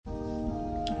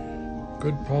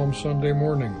Good Palm Sunday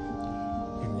morning,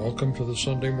 and welcome to the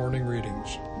Sunday morning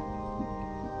readings.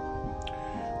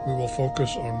 We will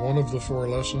focus on one of the 4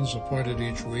 lessons appointed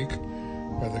each week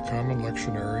by the Common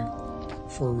Lectionary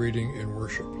for reading in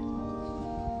worship.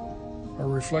 Our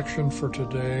reflection for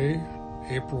today,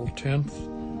 April 10th,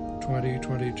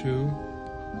 2022,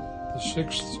 the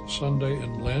 6th Sunday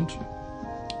in Lent,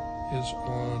 is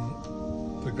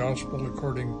on the Gospel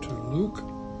according to Luke,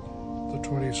 the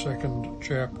 22nd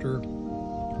chapter,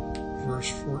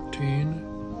 verse 14,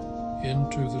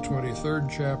 into the 23rd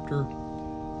chapter,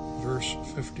 verse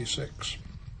 56.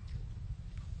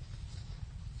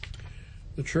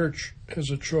 The Church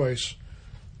has a choice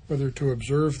whether to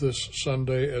observe this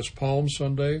Sunday as Palm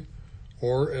Sunday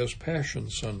or as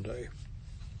Passion Sunday.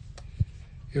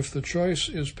 If the choice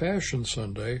is Passion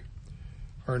Sunday,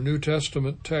 our New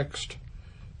Testament text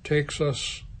takes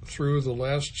us through the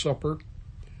Last Supper,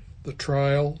 the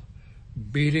trial,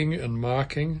 beating and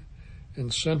mocking,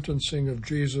 and sentencing of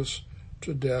Jesus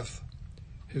to death,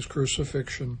 his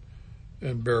crucifixion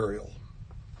and burial.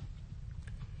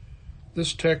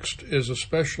 This text is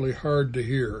especially hard to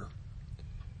hear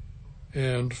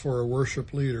and for a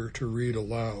worship leader to read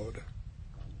aloud.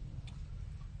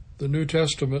 The New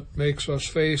Testament makes us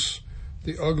face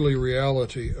the ugly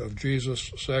reality of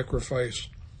Jesus' sacrifice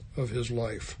of his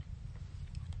life.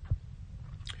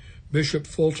 Bishop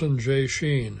Fulton J.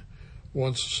 Sheen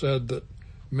once said that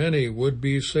many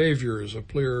would-be saviors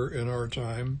appear in our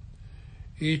time,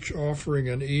 each offering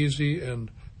an easy and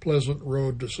pleasant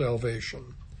road to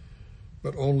salvation,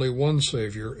 but only one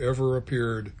Savior ever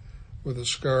appeared with a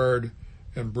scarred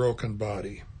and broken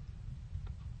body.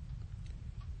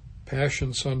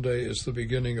 Passion Sunday is the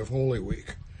beginning of Holy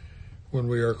Week, when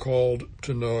we are called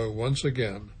to know once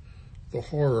again the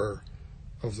horror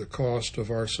of the cost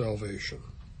of our salvation.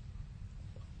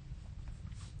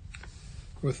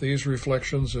 With these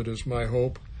reflections, it is my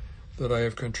hope that I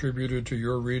have contributed to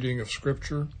your reading of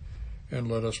Scripture,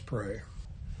 and let us pray.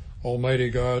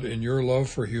 Almighty God, in your love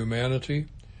for humanity,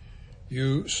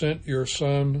 you sent your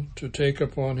Son to take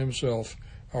upon himself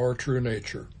our true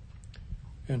nature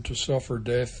and to suffer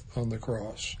death on the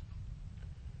cross.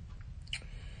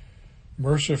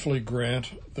 Mercifully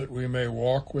grant that we may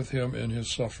walk with him in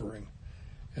his suffering,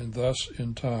 and thus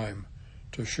in time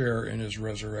to share in his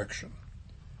resurrection.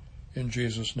 In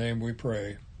Jesus' name we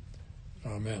pray.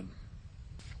 Amen.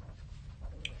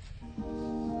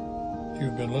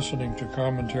 You've been listening to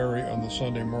commentary on the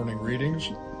Sunday morning readings,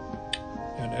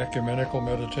 an ecumenical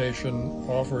meditation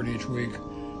offered each week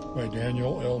by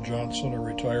Daniel L. Johnson, a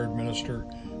retired minister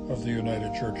of the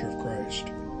United Church of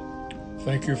Christ.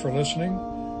 Thank you for listening,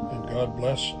 and God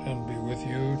bless and be with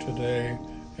you today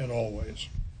and always.